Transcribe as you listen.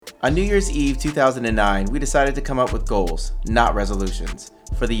On New Year's Eve 2009, we decided to come up with goals, not resolutions,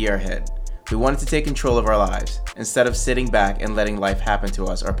 for the year ahead. We wanted to take control of our lives, instead of sitting back and letting life happen to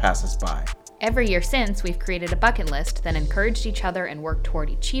us or pass us by. Every year since, we've created a bucket list that encouraged each other and worked toward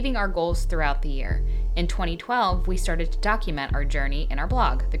achieving our goals throughout the year. In 2012, we started to document our journey in our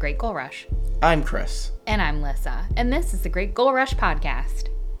blog, The Great Goal Rush. I'm Chris. And I'm Lissa, and this is The Great Goal Rush Podcast.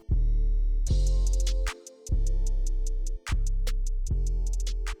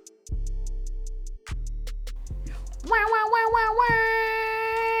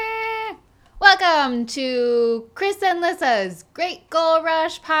 Welcome to Chris and Lissa's Great Goal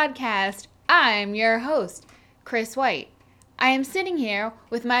Rush Podcast. I'm your host, Chris White. I am sitting here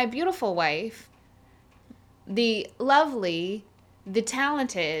with my beautiful wife, the lovely, the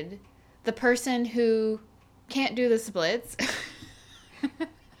talented, the person who can't do the splits,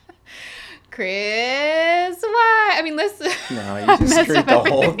 Chris White. I mean, listen. No, you just screwed the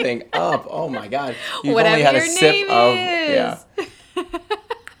whole thing up. Oh my God. You've Whatever only had your a sip name of. is. Yeah.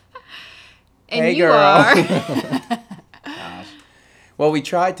 And Hey, you girl. are. Gosh. Well, we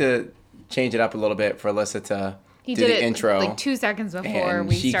tried to change it up a little bit for Alyssa to He do did the it intro. like 2 seconds before and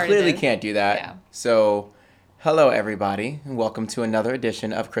we she started. clearly this. can't do that. Yeah. So, hello everybody, and welcome to another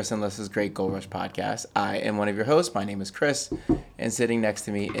edition of Chris and Alyssa's Great Goal Rush Podcast. I am one of your hosts. My name is Chris, and sitting next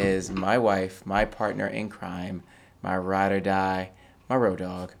to me is my wife, my partner in crime, my ride or die, my road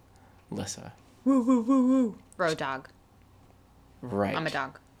dog, Alyssa. Woo, woo, woo, woo. Road dog. Right. I'm a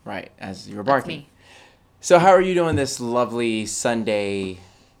dog. Right, as you were That's barking. me. So, how are you doing this lovely Sunday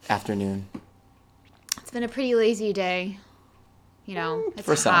afternoon? It's been a pretty lazy day. You know, it's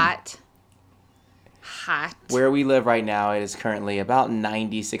for some. hot. Hot. Where we live right now, it is currently about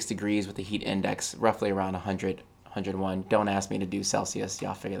 96 degrees with the heat index roughly around 100, 101. Don't ask me to do Celsius.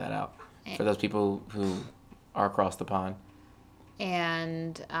 Y'all figure that out. For those people who are across the pond.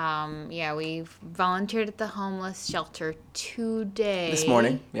 And, yeah, we volunteered at the homeless shelter today. This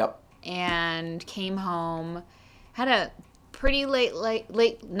morning. Yep. And came home. Had a pretty late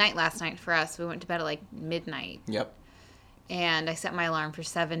night last night for us. We went to bed at like midnight. Yep. And I set my alarm for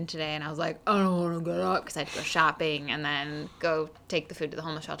 7 today, and I was like, I don't want to get up because I had to go shopping and then go take the food to the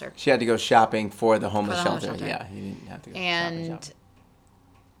homeless shelter. She had to go shopping for the homeless For the homeless shelter. shelter. Yeah, you didn't have to go And, shopping.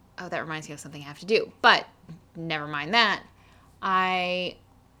 oh, that reminds me of something I have to do. But never mind that. I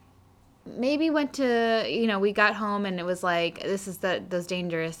maybe went to, we got home and it was like, this is that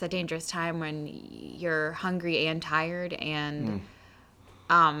dangerous time when you're hungry and tired, and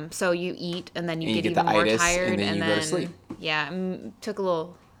so you eat and then you get even more itis, tired, and then you go to sleep. Yeah, took a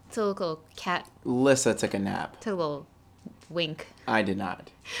little cat, Alyssa took a nap. took a little wink. I did not.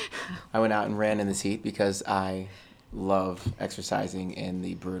 I went out and ran in this heat because I love exercising in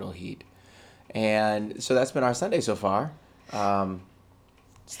the brutal heat. And so that's been our Sunday so far.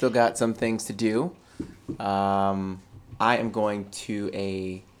 Still got some things to do. I am going to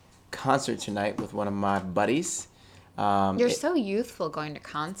a concert tonight with one of my buddies. You're so youthful going to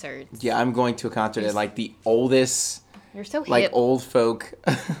concerts. Yeah, I'm going to a concert at like the oldest, You're so hip. like old folk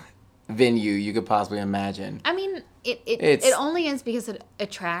venue you could possibly imagine. I mean, it It's- only is because it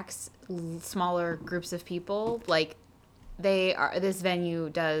attracts smaller groups of people. Like, this venue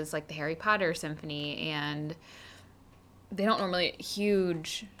does like the Harry Potter Symphony, and they don't normally get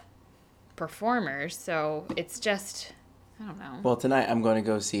huge performers, so it's just, I don't know. Well, tonight I'm going to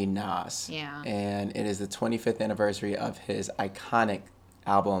go see Nas. Yeah. And it is the 25th anniversary of his iconic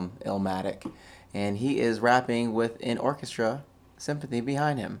album, Illmatic. And he is rapping with an orchestra symphony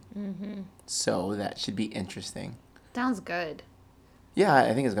behind him. Mm-hmm. So that should be interesting. Sounds good. Yeah,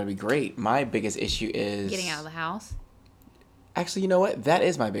 I think it's going to be great. My biggest issue is... Getting out of the house. Actually, you know what? That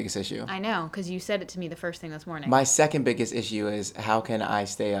is my biggest issue. I know, because you said it to me the first thing this morning. My second biggest issue is how can I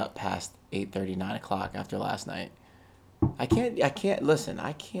stay up past 8:30, 9 o'clock after last night? I can't, listen,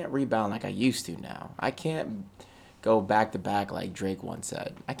 I can't rebound like I used to now. I can't go back to back like Drake once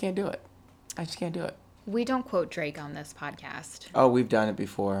said. I can't do it. I just can't do it. We don't quote Drake on this podcast. Oh, we've done it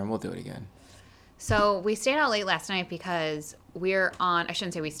before and we'll do it again. So we stayed out late last night because I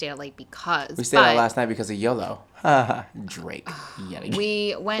shouldn't say we stayed out late because. We stayed out last night because of YOLO. Drake. Yet again.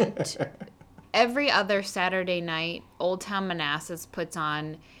 We went every other Saturday night. Old Town Manassas puts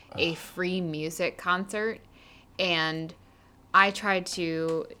on a free music concert, and I tried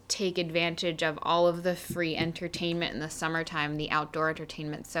to take advantage of all of the free entertainment in the summertime, the outdoor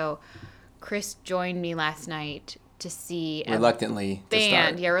entertainment. So Chris joined me last night to see Reluctantly to band.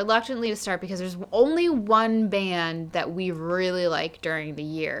 start. Yeah, reluctantly to start because there's only one band that we really like during the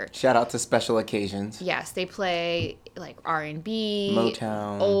year. Shout out to Special Occasions. Yes, they play like R&B,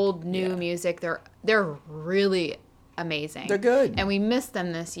 Motown. old new Yeah. music. They're really amazing. They're good. And we missed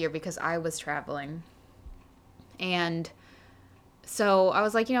them this year because I was traveling. And so I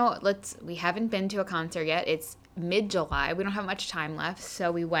was like, we haven't been to a concert yet. It's mid-July. We don't have much time left.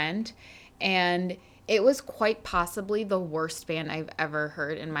 So we went, and it was quite possibly the worst band I've ever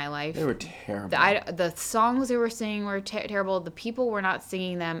heard in my life. They were terrible. The songs they were singing were terrible. The people were not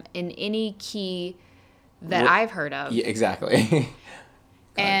singing them in any key that I've heard of. Yeah, exactly.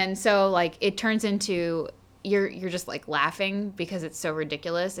 And so, like, it turns into you're just like laughing because it's so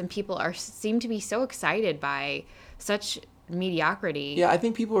ridiculous, and people seem to be so excited by such mediocrity. Yeah, I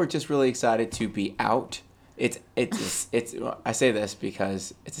think people are just really excited to be out. It's I say this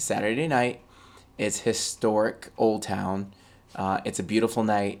because it's a Saturday night. It's historic Old Town. It's a beautiful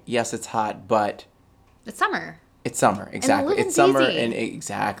night. Yes, it's hot, but it's summer. It's summer, exactly. It's summer, easy. and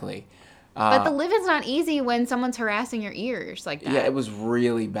exactly. But the living's not easy when someone's harassing your ears like that. Yeah, it was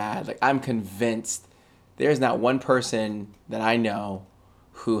really bad. Like, I'm convinced there's not one person that I know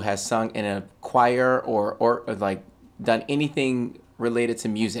who has sung in a choir or like done anything related to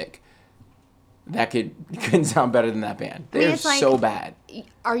music that couldn't sound better than that band. They're so bad.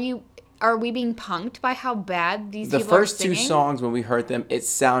 Are we being punked by how bad these people are singing? The first two songs, when we heard them, it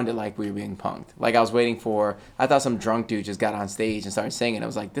sounded like we were being punked. Like, I thought some drunk dude just got on stage and started singing. I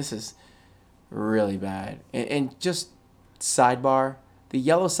was like, this is really bad. And just sidebar, the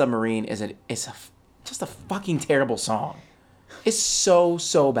Yellow Submarine is just a fucking terrible song. It's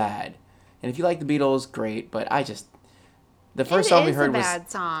so bad. And if you like the Beatles, great. But the first song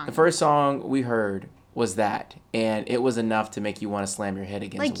we heard was that, and it was enough to make you want to slam your head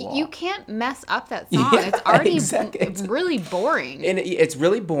against the wall. You can't mess up that song. Yeah, it's already it's really boring. And it's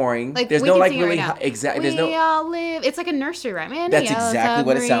really boring. Like, there's no like really exactly. We all live. It's like a nursery rhyme, man. That's exactly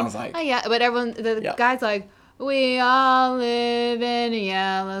what it sounds like. Oh, yeah, but the guy's like, we all live in a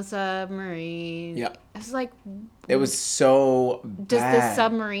yellow submarine. Yeah, it's like, it was so bad. Does the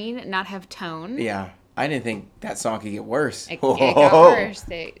submarine not have tone? Yeah. I didn't think that song could get worse. It got worse.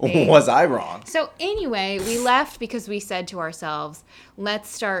 Was I wrong? So anyway, we left because we said to ourselves, let's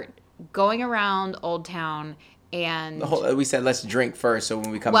start going around Old Town and... we said, let's drink first, so when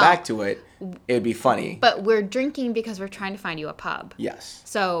we come back to it, it would be funny. But we're drinking because we're trying to find you a pub. Yes.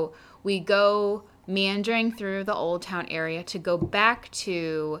 So we go meandering through the Old Town area to go back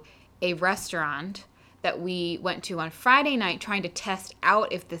to a restaurant that we went to on Friday night trying to test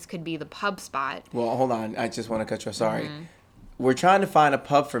out if this could be the pub spot. Well, hold on. I just want to cut you off. Sorry. Mm-hmm. We're trying to find a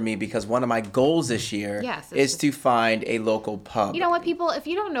pub for me because one of my goals this year is to find a local pub. You know what, people? If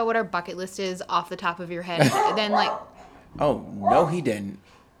you don't know what our bucket list is off the top of your head, then like... Oh, no, he didn't.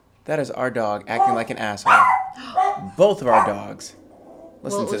 That is our dog acting like an asshole. Both of our dogs.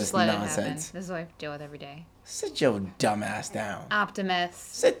 Listen to this nonsense. This is what I have to deal with every day. Sit your dumb ass down. Optimus.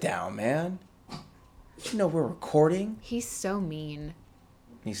 Sit down, man. You know we're recording. He's so mean.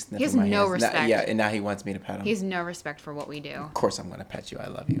 He has no respect. And now he wants me to pet him. He has no respect for what we do. Of course I'm going to pet you. I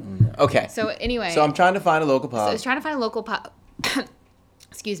love you. Okay. So anyway. So I'm trying to find a local pub. So I was trying to find a local pub.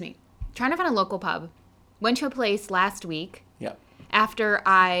 Excuse me. Trying to find a local pub. Went to a place last week. Yep. After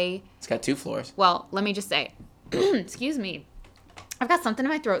It's got 2 floors. Well, let me just say. Excuse me. I've got something in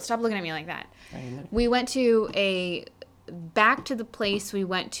my throat. Stop looking at me like that. We went back to the place we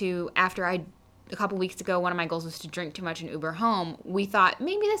went to after a couple weeks ago, one of my goals was to drink too much and Uber home. We thought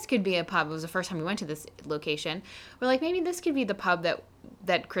maybe this could be a pub. It was the first time we went to this location. We're like, maybe this could be the pub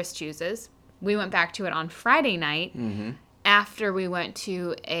that Chris chooses. We went back to it on Friday night after we went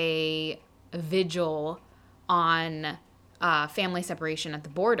to a vigil on family separation at the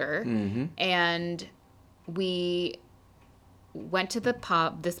border. Mm-hmm. And we went to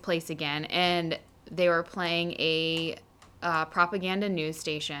this place again, and they were playing a propaganda news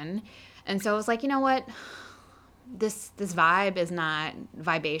station. And so I was like, you know what? This vibe is not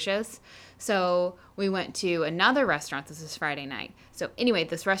vivacious. So we went to another restaurant. This was Friday night. So anyway,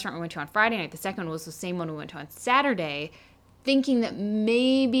 this restaurant we went to on Friday night, the second one was the same one we went to on Saturday, thinking that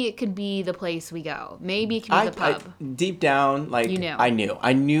maybe it could be the place we go. Maybe it could be the pub. Deep down, like, you knew.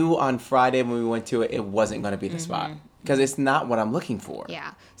 I knew on Friday when we went to it, it wasn't going to be the spot. Because it's not what I'm looking for.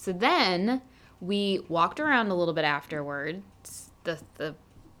 Yeah. So then we walked around a little bit afterwards, the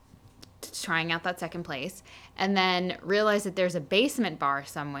trying out that second place, and then realized that there's a basement bar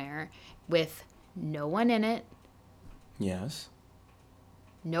somewhere with no one in it. Yes.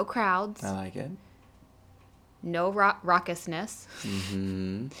 No crowds. I like it. No raucousness,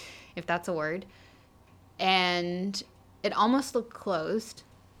 if that's a word. And it almost looked closed.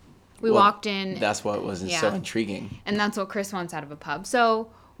 We walked in. That's what was so intriguing. And that's what Chris wants out of a pub.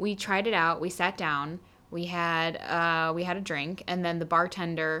 So we tried it out. We sat down. We had a drink, and then the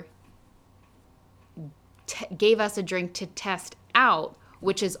bartender gave us a drink to test out,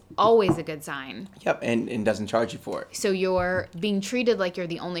 which is always a good sign. Yep, and doesn't charge you for it. So you're being treated like you're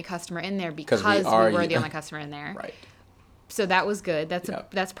the only customer in there because we were the only customer in there. Right. So that was good.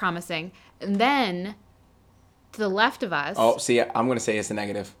 That's promising. And then to the left of us. Oh, see, I'm going to say it's a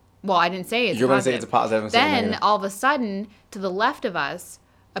negative. Well, I didn't say it's You're going to say it's a positive. Then all of a sudden, to the left of us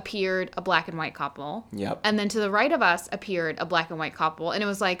appeared a black and white couple. Yep. And then to the right of us appeared a black and white couple. And it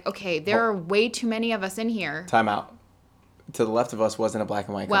was like, okay, there are way too many of us in here. Time out. To the left of us wasn't a black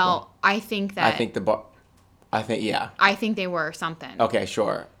and white couple. Well, I think that. Yeah. I think they were something. Okay,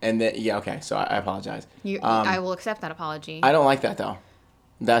 sure. And then, yeah, okay. So I apologize. I will accept that apology. I don't like that, though.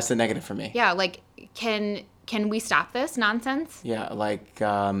 That's the negative for me. Yeah, like, can we stop this nonsense? Yeah, like,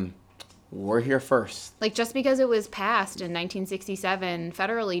 we're here first. Like, just because it was passed in 1967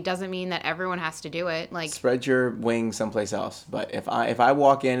 federally doesn't mean that everyone has to do it. Like, spread your wings someplace else. But if I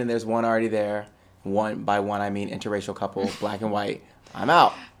walk in and there's one already there, by one I mean interracial couple, black and white, I'm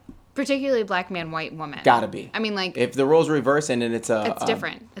out. Particularly black man, white woman. Gotta be. I mean, like, if the roles reverse and it's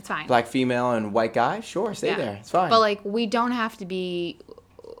different. It's fine. Black female and white guy, sure, stay there. It's fine. But like, we don't have to be.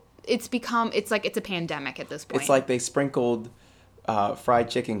 It's like it's a pandemic at this point. It's like they sprinkled fried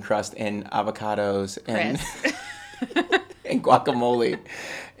chicken crust and avocados and and guacamole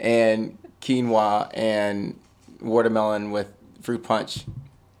and quinoa and watermelon with fruit punch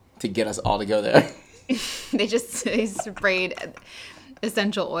to get us all to go there. they sprayed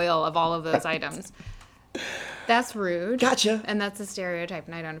essential oil of all of those items. That's rude. Gotcha. And that's a stereotype,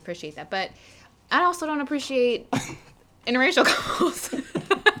 and I don't appreciate that. But I also don't appreciate interracial couples.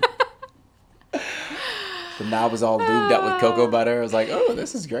 The knob was all lubed up with cocoa butter. I was like, oh,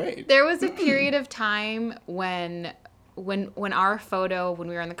 this is great. There was a period of time when our photo, when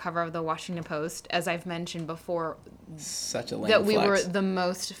we were on the cover of the Washington Post, as I've mentioned before, such a lame that we flex.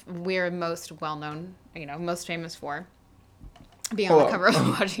 we're most well known, most famous for being on the cover of the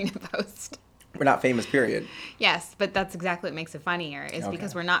Washington Post. We're not famous, period. Yes, but that's exactly what makes it funnier, is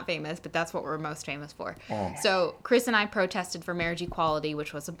because we're not famous, but that's what we're most famous for. So Chris and I protested for marriage equality,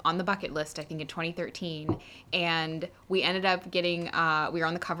 which was on the bucket list, I think, in 2013. And we ended up getting, we were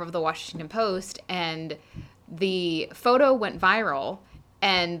on the cover of the Washington Post, and the photo went viral.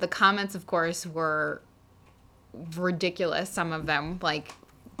 And the comments, of course, were ridiculous. Some of them, like...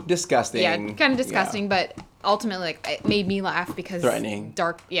 disgusting. Yeah, kind of disgusting, but... ultimately, like, it made me laugh because threatening,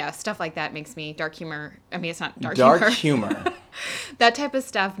 stuff like that makes me dark humor. I mean, it's not dark humor. That type of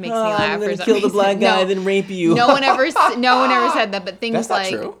stuff makes me laugh. I'm gonna kill the black guy, then rape you. No one ever said that. But things that's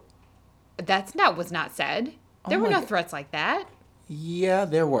like not true. That was not said. There were no threats like that. Yeah,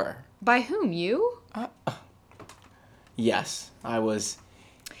 there were. By whom? You? Yes, I was.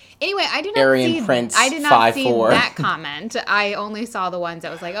 Anyway, I did not see that comment. I only saw the ones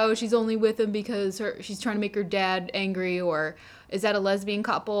that was like, oh, she's only with him because she's trying to make her dad angry, or is that a lesbian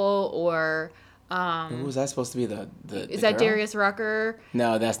couple, or who was that supposed to be? The is that girl? Darius Rucker?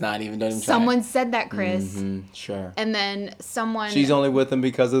 No, that's not even. Don't even try. Someone said that, Chris. Mm-hmm, sure. And then someone. She's only with him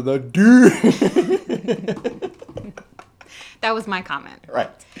because of the dude. That was my comment. Right.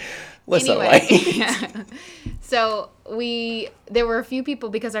 Listen, anyway, yeah. So there were a few people,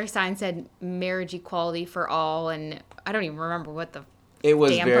 because our sign said marriage equality for all, and I don't even remember what the it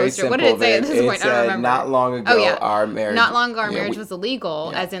was damn very poster. simple. What did it say at this it point? Said, I don't remember. Not long ago, our marriage. Not long ago, our marriage was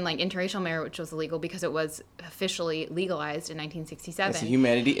illegal, as in like interracial marriage was illegal because it was officially legalized in 1967. It's a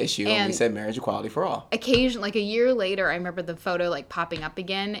humanity issue, and we said marriage equality for all. Occasionally, like a year later, I remember the photo like popping up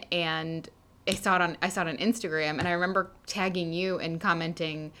again, and I saw it on Instagram, and I remember tagging you and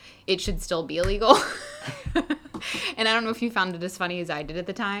commenting, it should still be illegal. And I don't know if you found it as funny as I did at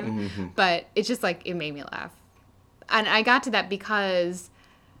the time, but it's just like, it made me laugh. And I got to that because,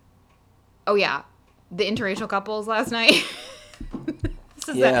 the interracial couples last night.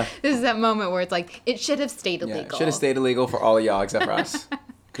 This is that moment where it's like, it should have stayed illegal. It should have stayed illegal for all of y'all except for us.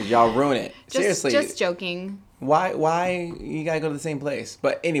 Because y'all ruin it. Seriously. Just joking. Why you gotta go to the same place?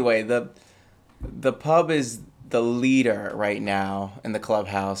 But anyway, the pub is the leader right now in the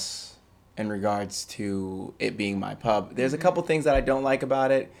clubhouse in regards to it being my pub. There's a couple things that I don't like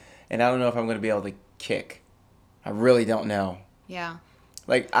about it, and I don't know if I'm going to be able to kick. I really don't know. Yeah.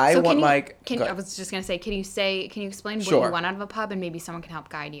 Like, I want Mike... I was just going to say, can you explain what Sure. you want out of a pub, and maybe someone can help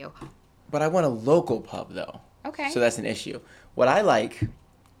guide you? But I want a local pub, though. Okay. So that's an issue. What I like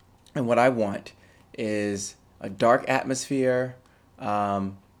and what I want is a dark atmosphere,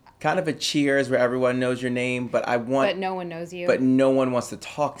 kind of a Cheers where everyone knows your name, but no one knows you. But no one wants to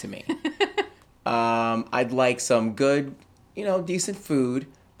talk to me. I'd like some good, decent food,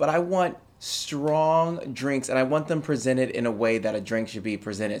 but I want strong drinks, and I want them presented in a way that a drink should be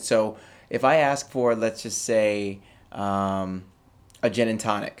presented. So if I ask for, let's just say, a gin and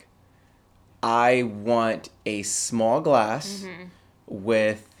tonic, I want a small glass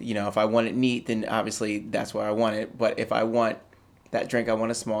with, if I want it neat, then obviously that's what I want it. But if I want that drink, I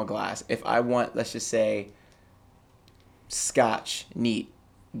want a small glass. If I want, let's just say, scotch neat,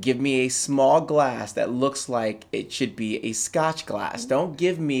 give me a small glass that looks like it should be a scotch glass. Don't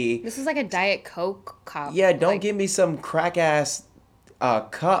give me... This is like a Diet Coke cup. Yeah, don't give me some crack-ass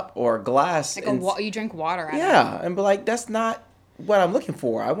cup or glass. Like you drink water out of it. Yeah, and be like, that's not what I'm looking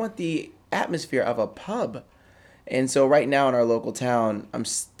for. I want the atmosphere of a pub. And so right now in our local town, I'm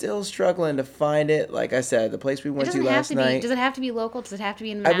still struggling to find it. Like I said, the place we went to last night. Does it have to be local? Does it have to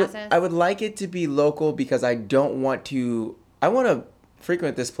be in Manassas? I would like it to be local because I want to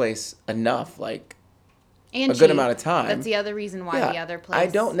frequent this place enough, like and a good amount of time. That's the other reason why the other place. I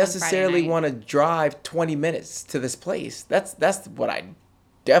don't necessarily want to drive 20 minutes to this place. That's what I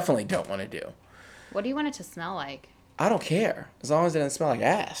definitely don't want to do. What do you want it to smell like? I don't care as long as it doesn't smell like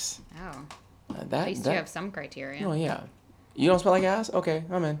ass. Oh. At least you have some criteria. Oh, yeah. You don't smell like ass? Okay,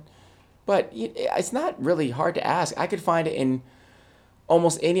 I'm in. But it's not really hard to ask. I could find it in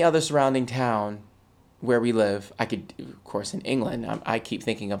almost any other surrounding town where we live. I could, of course, in England. I keep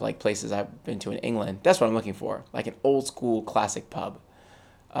thinking of like places I've been to in England. That's what I'm looking for, like an old school classic pub.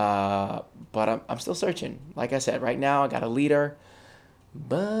 But I'm still searching. Like I said, right now I got a liter,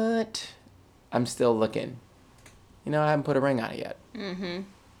 but I'm still looking. I haven't put a ring on it yet.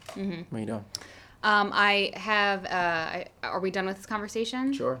 What are you doing? I have. Are we done with this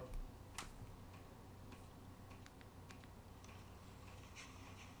conversation? Sure.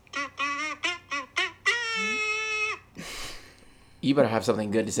 You better have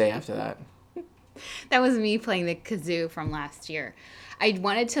something good to say after that. That was me playing the kazoo from last year. I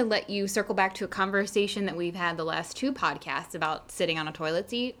wanted to let you circle back to a conversation that we've had the last 2 podcasts about sitting on a toilet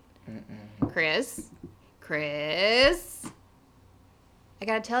seat. Chris, I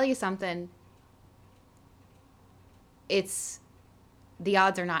gotta tell you something. The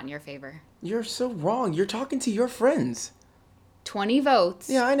odds are not in your favor. You're so wrong. You're talking to your friends. 20 votes.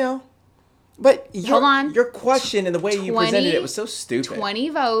 Yeah, I know. But hold on. Your question and the way you presented it was so stupid. 20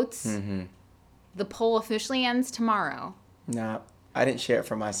 votes. Mm-hmm. The poll officially ends tomorrow. Nah, I didn't share it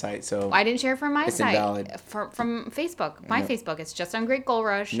from my site, so I didn't share it from my site. Invalid. From Facebook. My Facebook. It's just on Great Gold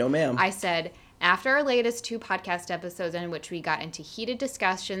Rush. No, ma'am. I said, after our latest 2 podcast episodes in which we got into heated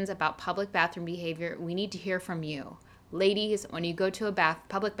discussions about public bathroom behavior, we need to hear from you. Ladies, when you go to a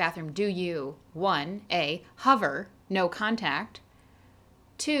public bathroom, do you, 1, A, hover, no contact,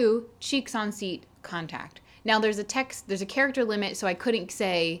 2, cheeks on seat, contact. Now, there's a character limit, so I couldn't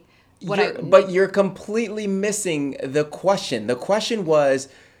say But you're completely missing the question. The question was,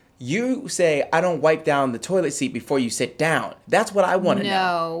 you say, I don't wipe down the toilet seat before you sit down. That's what I want to know.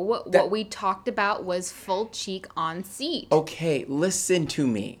 No, what we talked about was full cheek on seat. Okay, listen to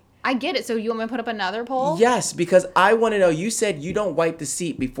me. I get it. So you want me to put up another poll? Yes, because I want to know. You said you don't wipe the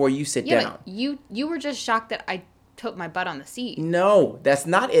seat before you sit down. But you were just shocked that I put my butt on the seat. No, that's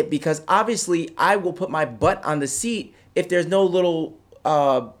not it. Because obviously I will put my butt on the seat if there's no little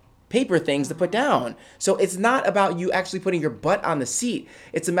paper things to put down. So it's not about you actually putting your butt on the seat.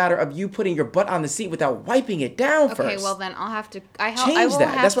 It's a matter of you putting your butt on the seat without wiping it down first. Okay, well then I'll have to change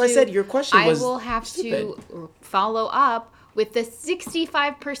that. That's why I said your question was I will have stupid. To follow up with the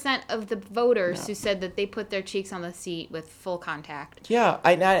 65% of the voters who said that they put their cheeks on the seat with full contact. Yeah,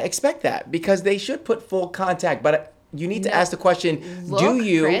 I expect that because they should put full contact, but you need to ask the question,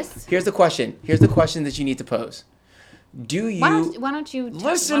 Chris? Here's the question. Here's the question that you need to pose. Do you... Why don't you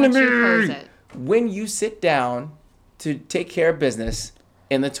listen to me? Pose it? When you sit down to take care of business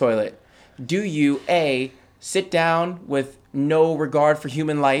in the toilet, do you, A, sit down with no regard for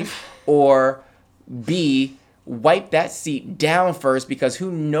human life, or B, wipe that seat down first because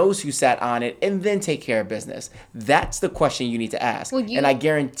who knows who sat on it, and then take care of business? That's the question you need to ask. And I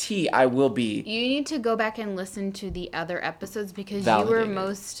guarantee I will be... You need to go back and listen to the other episodes because validated. You were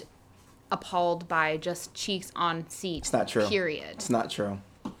most... appalled by just cheeks on seat. It's not true. Period. It's not true.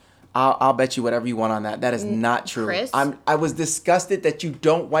 I'll bet you whatever you want on that. That is not true. Chris? I was disgusted that you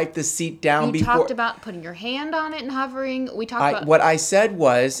don't wipe the seat down before. You talked about putting your hand on it and hovering. We talked about... What I said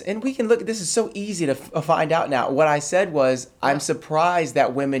was, and we can look, this is so easy to find out now. What I said was, I'm surprised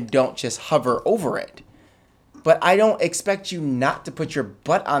that women don't just hover over it. But I don't expect you not to put your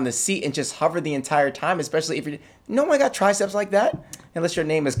butt on the seat and just hover the entire time, especially if you're... No one got triceps like that, unless your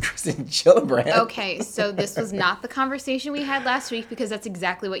name is Kristen Gillibrand. Okay, so this was not the conversation we had last week because that's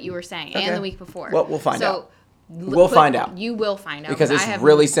exactly what you were saying, and the week before. Well, we'll find out. We'll find out. You will find out. Because it's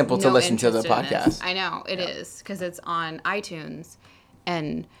really simple to listen to the podcast. I know, it is, because it's on iTunes.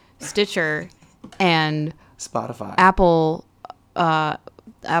 And Stitcher, and Spotify. Apple iTunes?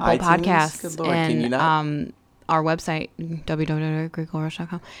 Podcasts, Good Lord, can you and not? our website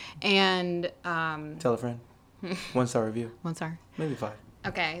www.greekgorush.com, and Tell a friend. 1-star review. 1 star. Maybe 5.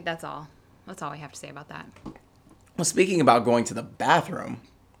 Okay, that's all. That's all I have to say about that. Well, speaking about going to the bathroom,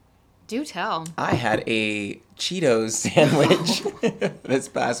 Do tell. I had a Cheetos sandwich this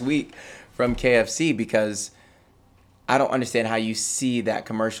past week from KFC because I don't understand how you see that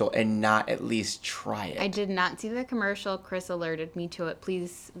commercial and not at least try it. I did not see the commercial. Chris alerted me to it.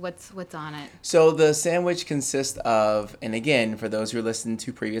 Please, what's on it? So the sandwich consists of, and again, for those who are listening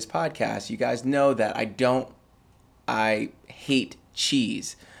to previous podcasts, you guys know that I hate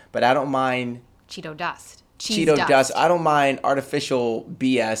cheese, but I don't mind Cheeto dust. Cheeto dust. I don't mind artificial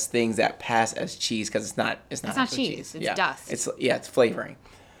BS things that pass as cheese because it's not actually cheese. It's dust. It's flavoring.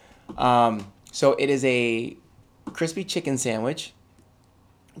 So it is a crispy chicken sandwich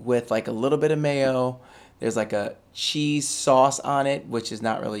with like a little bit of mayo. There's like a cheese sauce on it, which is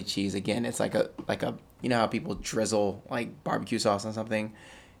not really cheese. Again, it's like a you know how people drizzle like barbecue sauce on something.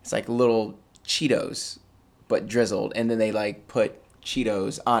 It's like little Cheetos, but drizzled, and then they like put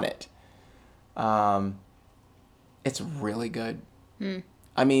Cheetos on it. It's really good.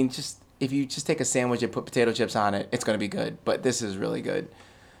 I mean, just if you just take a sandwich and put potato chips on it, it's going to be good. But this is really good.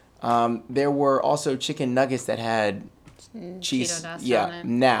 There were also chicken nuggets that had cheese. Cheeto dust Yeah. on it.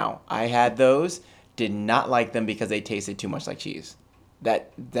 Now, I had those. Did not like them because they tasted too much like cheese.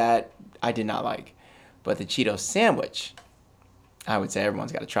 That I did not like. But the Cheeto sandwich, I would say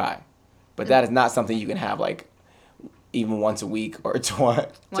everyone's got to try. But that is not something you can have like even once a week or twice.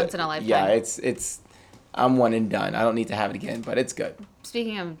 Once in a lifetime. Yeah, it's I'm one and done. I don't need to have it again, but it's good.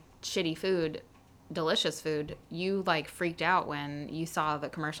 Speaking of shitty food, delicious food, you like freaked out when you saw the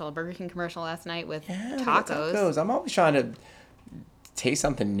commercial, a Burger King commercial last night with tacos. I'm always trying to taste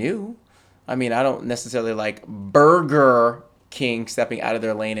something new. I mean, I don't necessarily like Burger King stepping out of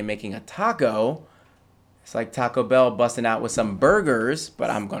their lane and making a taco. It's like Taco Bell busting out with some burgers, but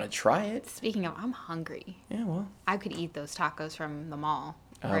I'm going to try it. Speaking of, I'm hungry. Yeah, well. I could eat those tacos from the mall.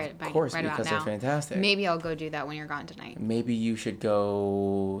 Of course, because they're fantastic. Maybe I'll go do that when you're gone tonight. Maybe you should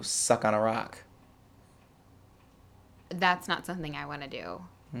go suck on a rock. That's not something I want to do.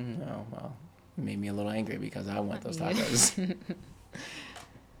 No, well, it made me a little angry because I want those tacos.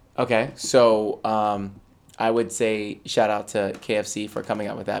 Okay, so I would say shout out to KFC for coming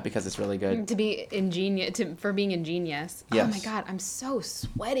up with that because it's really good. To be ingenious, for being ingenious. Yes. Oh my God, I'm so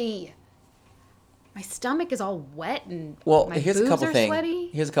sweaty. My stomach is all wet and my here's a boobs couple are things. sweaty.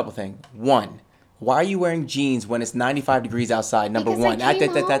 Here's a couple things. One, why are you wearing jeans when it's 95 degrees outside? Number Because one. I came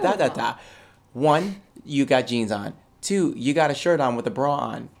home. One, you got jeans on. Two, you got a shirt on with a bra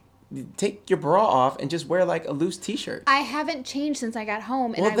on. Take your bra off and just wear like a loose t-shirt. I haven't changed since I got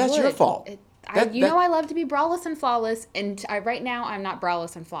home. And Well, that's your fault. You know I love to be braless and flawless, and right now I'm not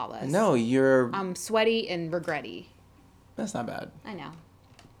braless and flawless. No, I'm sweaty and regretty. That's not bad. I know.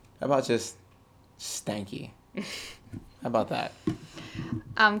 How about just stanky? How about that?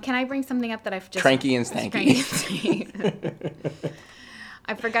 Can I bring something up that I've just... Tranky and stanky.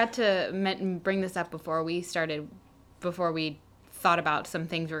 I forgot to bring this up before we thought about some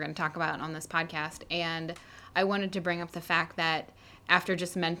things we were going to talk about on this podcast. And I wanted to bring up the fact that after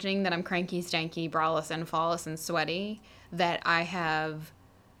just mentioning that I'm cranky, stanky, braless, and flawless and sweaty, that I have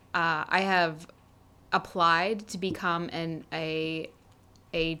applied to become a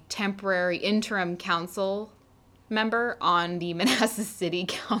temporary interim council member on the Manassas City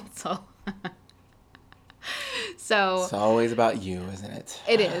Council. So it's always about you, isn't it?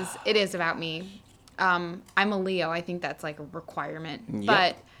 It is. It is about me. I'm a Leo. I think that's like a requirement. Yep.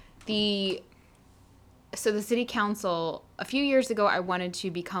 But the city council, a few years ago, I wanted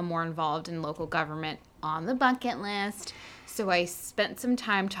to become more involved in local government on the bucket list. So I spent some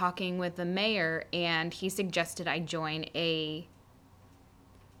time talking with the mayor, and he suggested I join a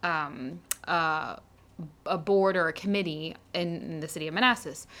board or a committee in the city of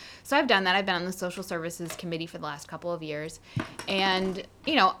Manassas. So I've done that. I've been on the social services committee for the last couple of years. And,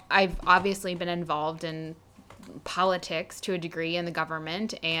 you know, I've obviously been involved in politics to a degree in the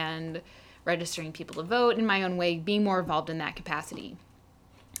government and registering people to vote in my own way, being more involved in that capacity.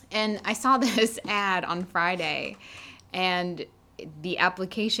 And I saw this ad on Friday, and the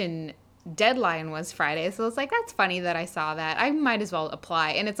application deadline was Friday, so it's like, that's funny that I saw that. I might as well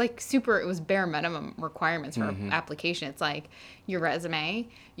apply. And it's like it was bare minimum requirements for application. It's like your resume,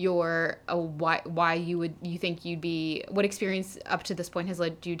 why you think you'd be, what experience up to this point has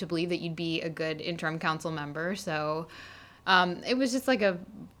led you to believe that you'd be a good interim council member. So it was just like a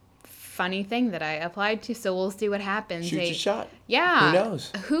funny thing that I applied to, so we'll see what happens. Shoot your shot. Yeah. Who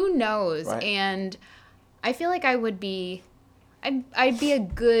knows? Who knows? Right. And I feel like I'd be a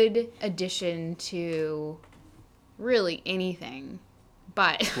good addition to really anything.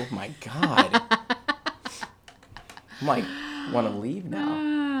 But Oh my God. Might want to leave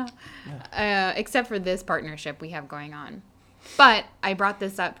now. except for this partnership we have going on. But I brought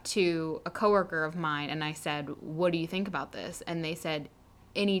this up to a coworker of mine, and I said, "What do you think about this?" And they said,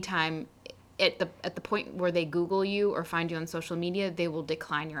 anytime at the point where they Google you or find you on social media, they will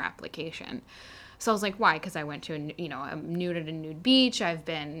decline your application. So I was like, why? Because I went to I'm nude at a nude beach. I've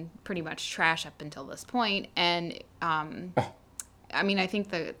been pretty much trash up until this point, and I mean, I think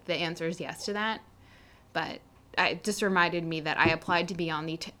the answer is yes to that, but it just reminded me that I applied to be on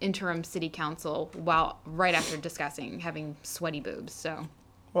the interim city council right after discussing having sweaty boobs. So,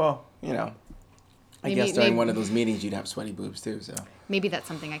 well, I guess during one of those meetings you'd have sweaty boobs too. So maybe that's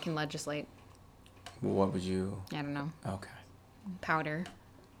something I can legislate. Well, what would you? I don't know. Okay. Powder.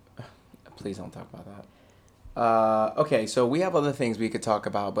 Please don't talk about that. Okay, so we have other things we could talk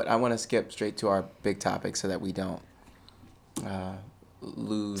about, but I want to skip straight to our big topic so that we don't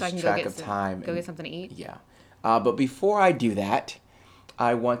lose track of time. Go get something to eat? Yeah. But before I do that,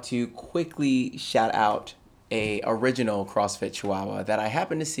 I want to quickly shout out a original CrossFit Chihuahua that I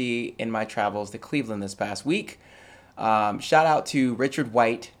happened to see in my travels to Cleveland this past week. Shout out to Richard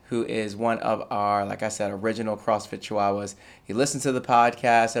White, who is one of our, like I said, original CrossFit Chihuahuas. He listens to the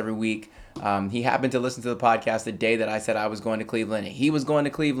podcast every week. He happened to listen to the podcast the day that I said I was going to Cleveland, and he was going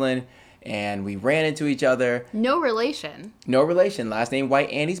to Cleveland, and we ran into each other. No relation. No relation. Last name White,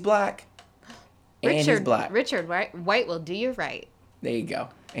 and he's black. Richard White will do you right. There you go.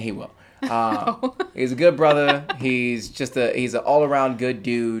 And he will. He's a good brother. He's an all-around good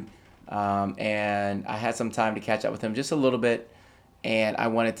dude. And I had some time to catch up with him just a little bit. And I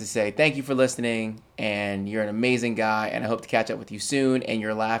wanted to say thank you for listening. And you're an amazing guy. And I hope to catch up with you soon. And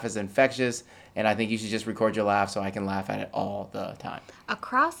your laugh is infectious. And I think you should just record your laugh so I can laugh at it all the time. A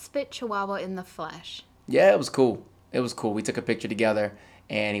CrossFit Chihuahua in the flesh. Yeah, it was cool. We took a picture together.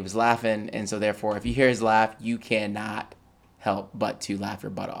 And he was laughing. And so therefore, if you hear his laugh, you cannot help but to laugh your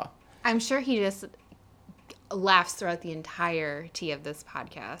butt off. I'm sure he just laughs throughout the entirety of this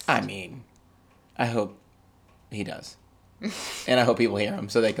podcast. I mean, I hope he does. And I hope people hear him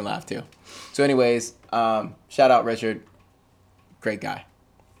so they can laugh too. So anyways, shout out Richard. Great guy.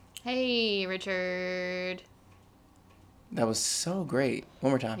 Hey, Richard. That was so great.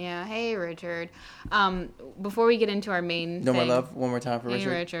 One more time. Yeah, hey, Richard. Before we get into our main No thing, more love. One more time for hey,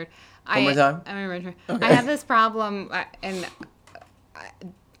 Richard. Richard. One more time? I'm Richard. Okay. I have this problem, and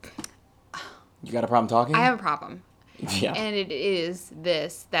You got a problem talking? I have a problem. Yeah. And it is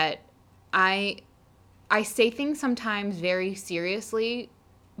this, that I say things sometimes very seriously,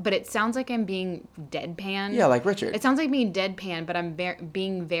 but it sounds like I'm being deadpan. Yeah, like Richard. It sounds like being deadpan, but I'm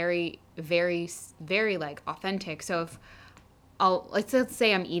being very, very, very, like, authentic. So if let's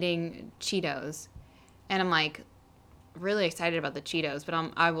say I'm eating Cheetos, and I'm, like, really excited about the Cheetos, but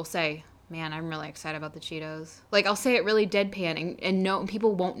I will say, man, I'm really excited about the Cheetos. Like, I'll say it really deadpan, and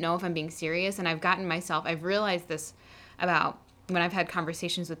people won't know if I'm being serious. And I've realized this about when I've had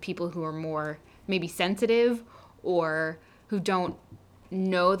conversations with people who are more maybe sensitive or who don't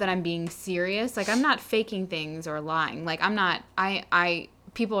know that I'm being serious. Like, I'm not faking things or lying. Like, I'm not,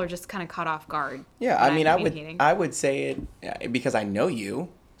 people are just kind of caught off guard. Yeah, I mean, I would say it because I know you,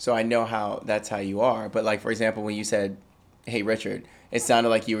 so I know that's how you are. But like, for example, when you said, hey, Richard, it sounded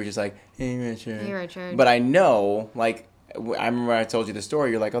like you were just like, hey, Richard. Hey, Richard. But I know, like, I remember I told you the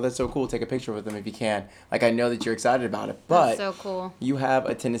story. You're like, oh, that's so cool. Take a picture with them if you can. Like, I know that you're excited about it. But that's so cool. You have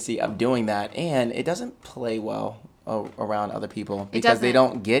a tendency of doing that, and it doesn't play well around other people because they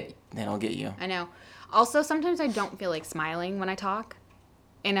don't get you. I know. Also, sometimes I don't feel like smiling when I talk.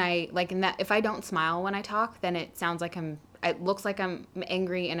 And if I don't smile when I talk, then it sounds like it looks like I'm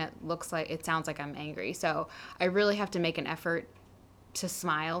angry, and it sounds like I'm angry. So I really have to make an effort to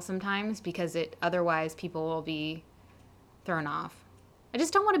smile sometimes, because otherwise people will be thrown off. I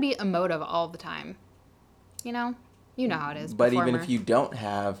just don't want to be emotive all the time. You know how it is. But even if you don't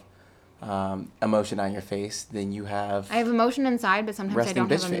have emotion on your face, then you have. I have emotion inside, but sometimes I don't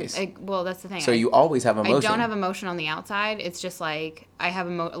have. Face. Well, that's the thing. So you always have emotion. I don't have emotion on the outside. It's just like I have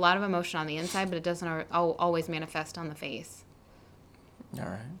a lot of emotion on the inside, but it doesn't always manifest on the face. All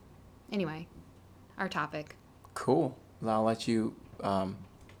right. Anyway, our topic. Cool. Well, I'll let you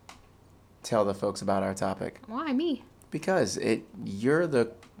tell the folks about our topic. Why me? Because you're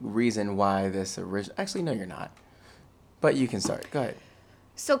the reason why this actually, no, you're not. But you can start. Go ahead.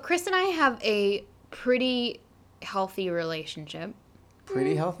 So Chris and I have a pretty healthy relationship.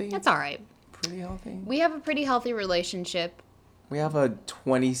 Pretty healthy? That's all right. Pretty healthy? We have a pretty healthy relationship. We have a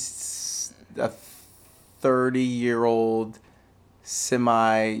 30-year-old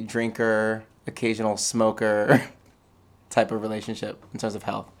semi-drinker, occasional smoker type of relationship in terms of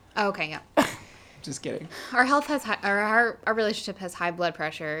health. Okay, yeah. Just kidding. Our health has our relationship has high blood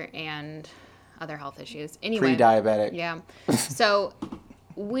pressure and other health issues. Anyway, Pre-diabetic. yeah. So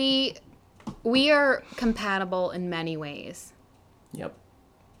we are compatible in many ways. Yep.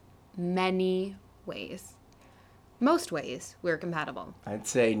 Many ways. Most ways we're compatible. I'd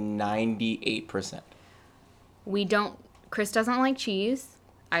say 98%. Chris doesn't like cheese.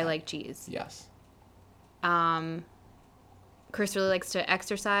 I like cheese. Yes. Chris really likes to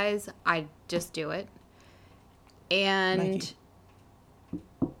exercise. I just do it. And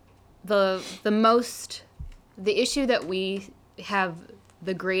the issue that we have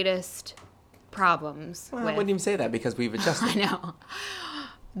the greatest problems Well, I with. wouldn't even say that because we've adjusted. I know.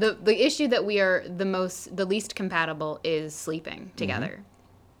 The issue that we are the least compatible is sleeping together.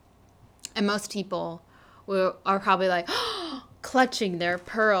 And most people are probably like clutching their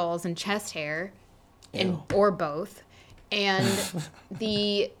pearls and chest hair or both. And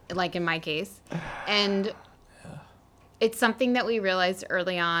like in my case, and it's something that we realized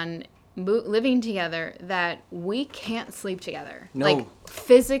early on living together that we can't sleep together. No. Like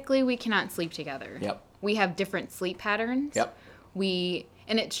physically we cannot sleep together. Yep. We have different sleep patterns. Yep.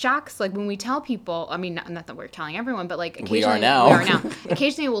 And it shocks, like when we tell people, I mean, not that we're telling everyone, but like occasionally We are now.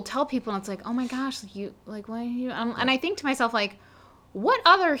 Occasionally we'll tell people and it's like, oh my gosh, why are you, and I think to myself, like, what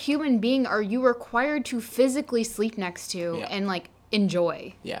other human being are you required to physically sleep next to and like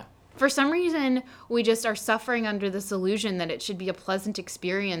enjoy? Yeah. For some reason, we just are suffering under this illusion that it should be a pleasant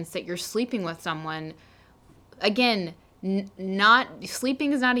experience that you're sleeping with someone. Again, not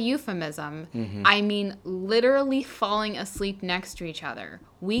sleeping is not a euphemism. Mm-hmm. I mean, literally falling asleep next to each other.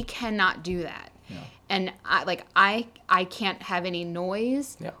 We cannot do that. No. And I can't have any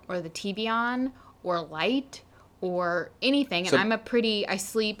noise or the TV on or light or anything. And I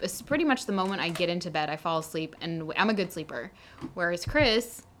sleep, it's pretty much the moment I get into bed, I fall asleep, and I'm a good sleeper. Whereas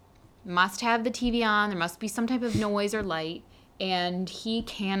Chris must have the TV on, there must be some type of noise or light, and he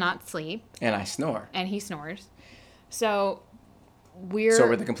cannot sleep. And I snore. And he snores. So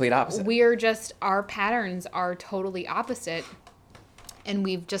we're the complete opposite. Our patterns are totally opposite, and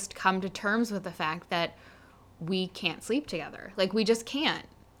we've just come to terms with the fact that we can't sleep together. Like, we just can't.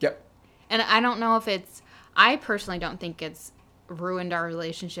 Yep. And I don't know if I personally don't think it's ruined our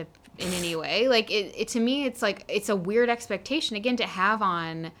relationship in any way. Like, it to me, it's like, it's a weird expectation, again, to have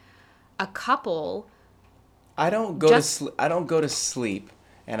on a couple. I don't go to sleep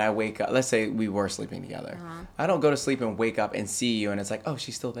and I wake up. Let's say we were sleeping together. I don't go to sleep and wake up and see you and it's like, oh,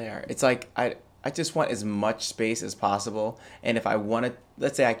 she's still there. It's like, I just want as much space as possible. And if I want to,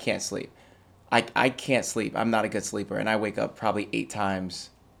 let's say I can't sleep. I can't sleep. I'm not a good sleeper. And I wake up probably 8 times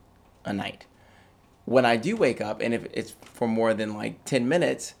a night. When I do wake up, and if it's for more than like 10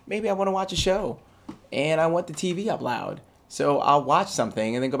 minutes, maybe I want to watch a show and I want the TV up loud. So I'll watch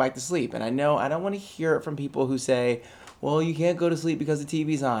something and then go back to sleep. And I know I don't want to hear it from people who say, well, you can't go to sleep because the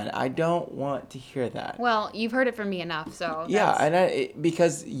TV's on. I don't want to hear that. Well, you've heard it from me enough, so. Yeah, and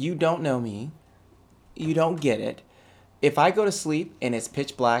because you don't know me, you don't get it. If I go to sleep and it's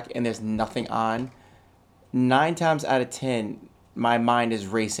pitch black and there's nothing on, 9 times out of 10, my mind is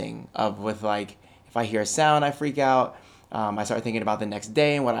racing with like, if I hear a sound, I freak out. I start thinking about the next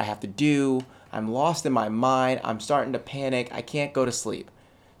day and what I have to do. I'm lost in my mind. I'm starting to panic. I can't go to sleep.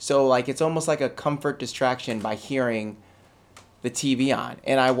 So like, it's almost like a comfort distraction by hearing the TV on.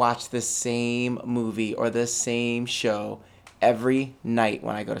 And I watch the same movie or the same show every night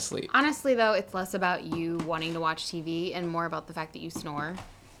when I go to sleep. Honestly, though, it's less about you wanting to watch TV and more about the fact that you snore.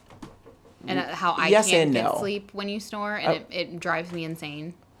 And how I can't get sleep when you snore, and it drives me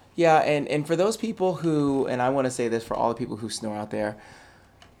insane. Yeah, and for those people who, and I want to say this for all the people who snore out there,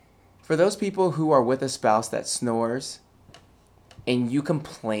 for those people who are with a spouse that snores, and you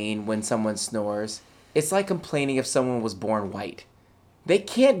complain when someone snores, it's like complaining if someone was born white. They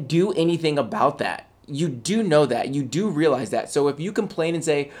can't do anything about that. You do know that. You do realize that. So if you complain and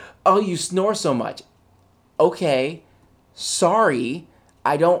say, oh, you snore so much, okay, sorry,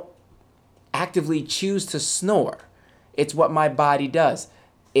 I don't actively choose to snore. It's what my body does.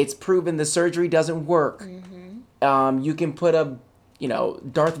 It's proven the surgery doesn't work. Mm-hmm. You can put a,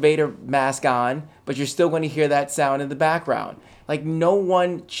 Darth Vader mask on, but you're still going to hear that sound in the background. Like, no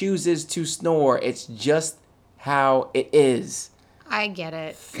one chooses to snore. It's just how it is. I get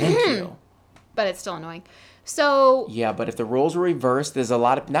it. Thank you. But it's still annoying. So... Yeah, but if the roles were reversed, there's a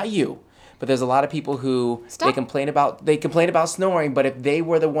lot of... Not you, But there's a lot of people who Stop. they complain about snoring, but if they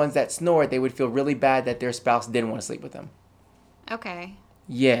were the ones that snored, they would feel really bad that their spouse didn't want to sleep with them. Okay.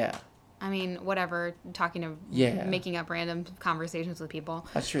 Yeah. I mean, whatever. Making up random conversations with people.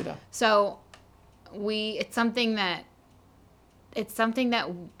 That's true though. So, it's something that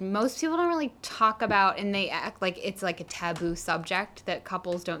most people don't really talk about, and they act like it's like a taboo subject that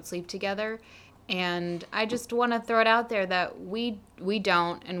couples don't sleep together. And I just want to throw it out there that we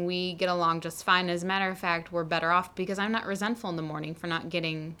don't, and we get along just fine. As a matter of fact, we're better off because I'm not resentful in the morning for not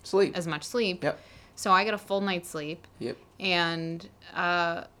getting as much sleep. Yep. So I get a full night's sleep. Yep. And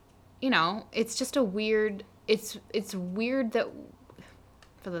it's just it's weird that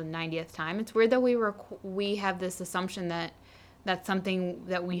for the 90th time, it's weird that we have this assumption that that's something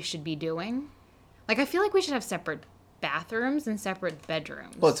that we should be doing. Like, I feel like we should have separate bathrooms and separate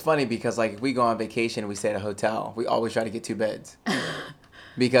bedrooms. Well, it's funny because like if we go on vacation and we stay at a hotel, we always try to get 2 beds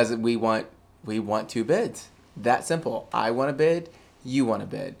because we want 2 beds. That simple. I want a bed. You want a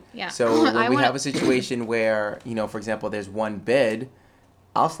bed. Yeah. So when we have a situation where, for example, there's 1 bed,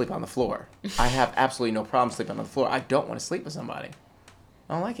 I'll sleep on the floor. I have absolutely no problem sleeping on the floor. I don't want to sleep with somebody.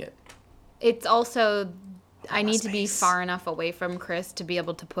 I don't like it. It's also, I need to be far enough away from Chris to be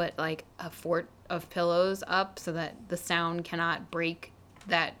able to put like a fort of pillows up so that the sound cannot break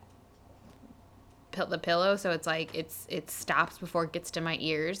the pillow. So it's like it stops before it gets to my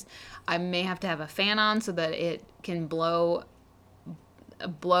ears. I may have to have a fan on so that it can blow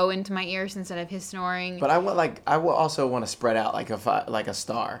into my ears instead of his snoring. But I will also want to spread out like a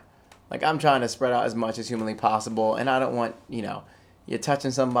star. Like I'm trying to spread out as much as humanly possible, and I don't want you're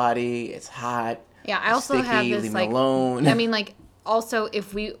touching somebody, it's hot. Yeah, I also sticky, have this leave like me alone. I mean, like, also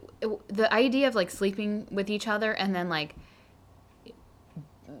the idea of like sleeping with each other and then like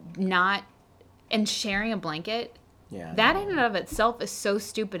not and sharing a blanket. Yeah. That in and of itself is so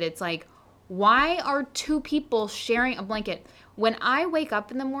stupid. It's like, why are 2 people sharing a blanket? When I wake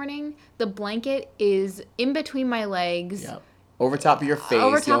up in the morning, the blanket is in between my legs. Yep. Over top of your face.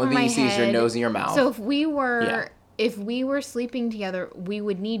 Over The top only of thing my you see is your head. nose and your mouth. So if we were sleeping together, we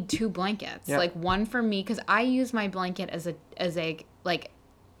would need 2 blankets. Yep. Like one for me, because I use my blanket as a like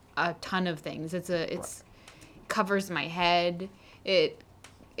a ton of things. It's covers my head. It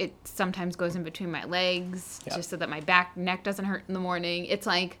sometimes goes in between my legs just so that my neck doesn't hurt in the morning. It's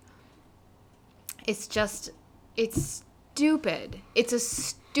like it's stupid. It's a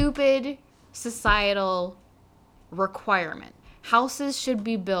stupid societal requirement. Houses should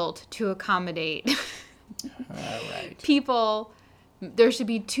be built to accommodate people. There should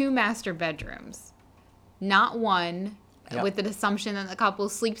be 2 master bedrooms, not 1, with the assumption that the couple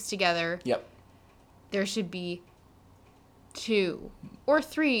sleeps together. Yep. There should be 2 or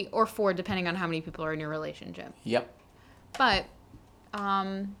 3 or 4, depending on how many people are in your relationship. Yep. But,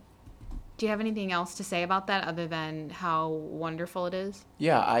 do you have anything else to say about that other than how wonderful it is?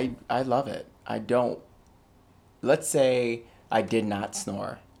 Yeah, I love it. I don't. Let's say I did not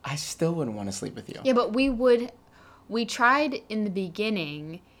snore. I still wouldn't want to sleep with you. Yeah, but we tried in the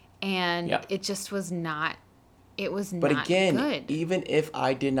beginning, and it just was not. It was but not again, good. Even if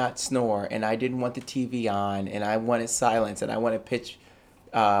I did not snore and I didn't want the TV on and I wanted silence and I wanted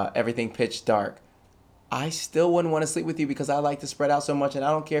everything pitch dark, I still wouldn't want to sleep with you because I like to spread out so much, and I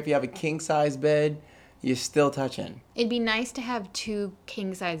don't care if you have a king size bed, you're still touching. It'd be nice to have 2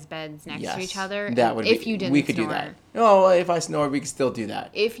 king size beds next to each other. That would if you didn't we could snore. do that. No, if I snore, we could still do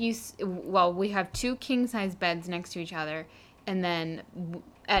that. We have 2 king size beds next to each other, and then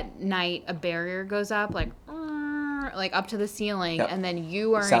at night a barrier goes up like up to the ceiling, and then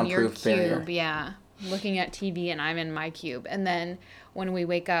you are in your cube, looking at TV, and I'm in my cube, and then when we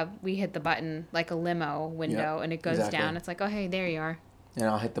wake up, we hit the button like a limo window, and it goes down. It's like, oh hey, there you are. And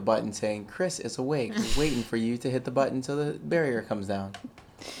I'll hit the button saying, Chris is awake. We're waiting for you to hit the button until the barrier comes down.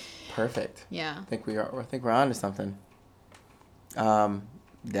 Perfect. Yeah. I think we're on to something.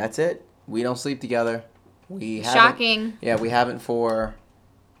 That's it. We don't sleep together. Shocking. Yeah, we haven't for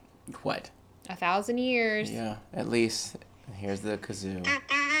what? 1,000 years. Yeah, at least. Here's the kazoo.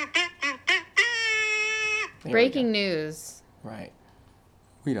 Breaking news. Right.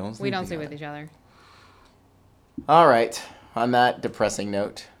 We don't sleep with each other. All right. On that depressing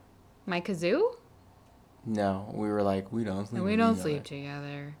note. My kazoo? No, we were like, we don't sleep. We don't sleep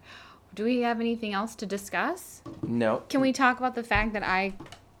together. Do we have anything else to discuss? No. Can we talk about the fact that I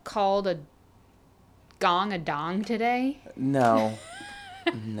called a gong a dong today? No.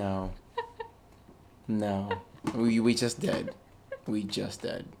 No. We just did. We just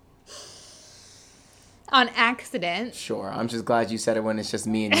did. On accident. Sure. I'm just glad you said it when it's just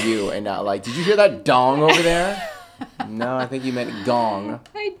me and you and not like, did you hear that dong over there? No, I think you meant gong.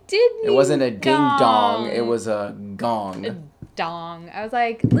 I did mean It wasn't a ding gong. dong. It was a gong. A dong. I was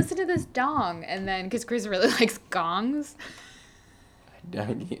like, listen to this dong. And then, because Chris really likes gongs.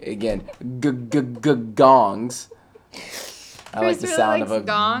 Again, gongs. I like the really sound of likes a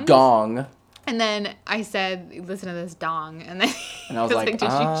gongs. gong. And then I said, listen to this dong. And then And I was like, did you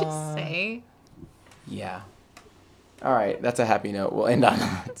just say? Yeah. All right, that's a happy note. We'll end on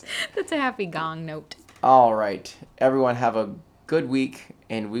that. That's a happy gong note. All right. Everyone have a good week,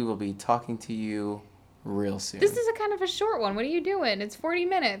 and we will be talking to you real soon. This is a kind of a short one. What are you doing? It's 40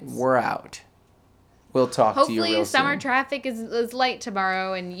 minutes. We're out. We'll talk to you real soon. Hopefully summer traffic is light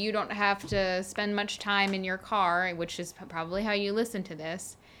tomorrow and you don't have to spend much time in your car, which is probably how you listen to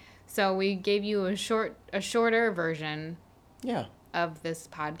this. So we gave you a shorter version of this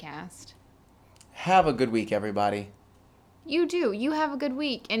podcast. Have a good week, everybody. You do. You have a good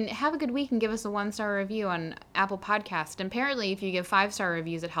week. And have a good week and give us a 1-star review on Apple Podcast. And apparently, if you give 5-star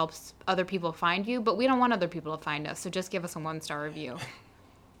reviews, it helps other people find you. But we don't want other people to find us, so just give us a 1-star review.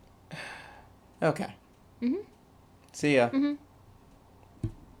 Okay. Mm-hmm. See ya. Mm-hmm.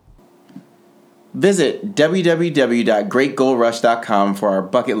 Visit www.greatgoalrush.com for our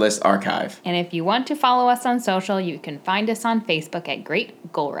bucket list archive. And if you want to follow us on social, you can find us on Facebook at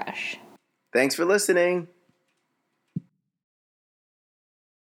Great Goal Rush. Thanks for listening.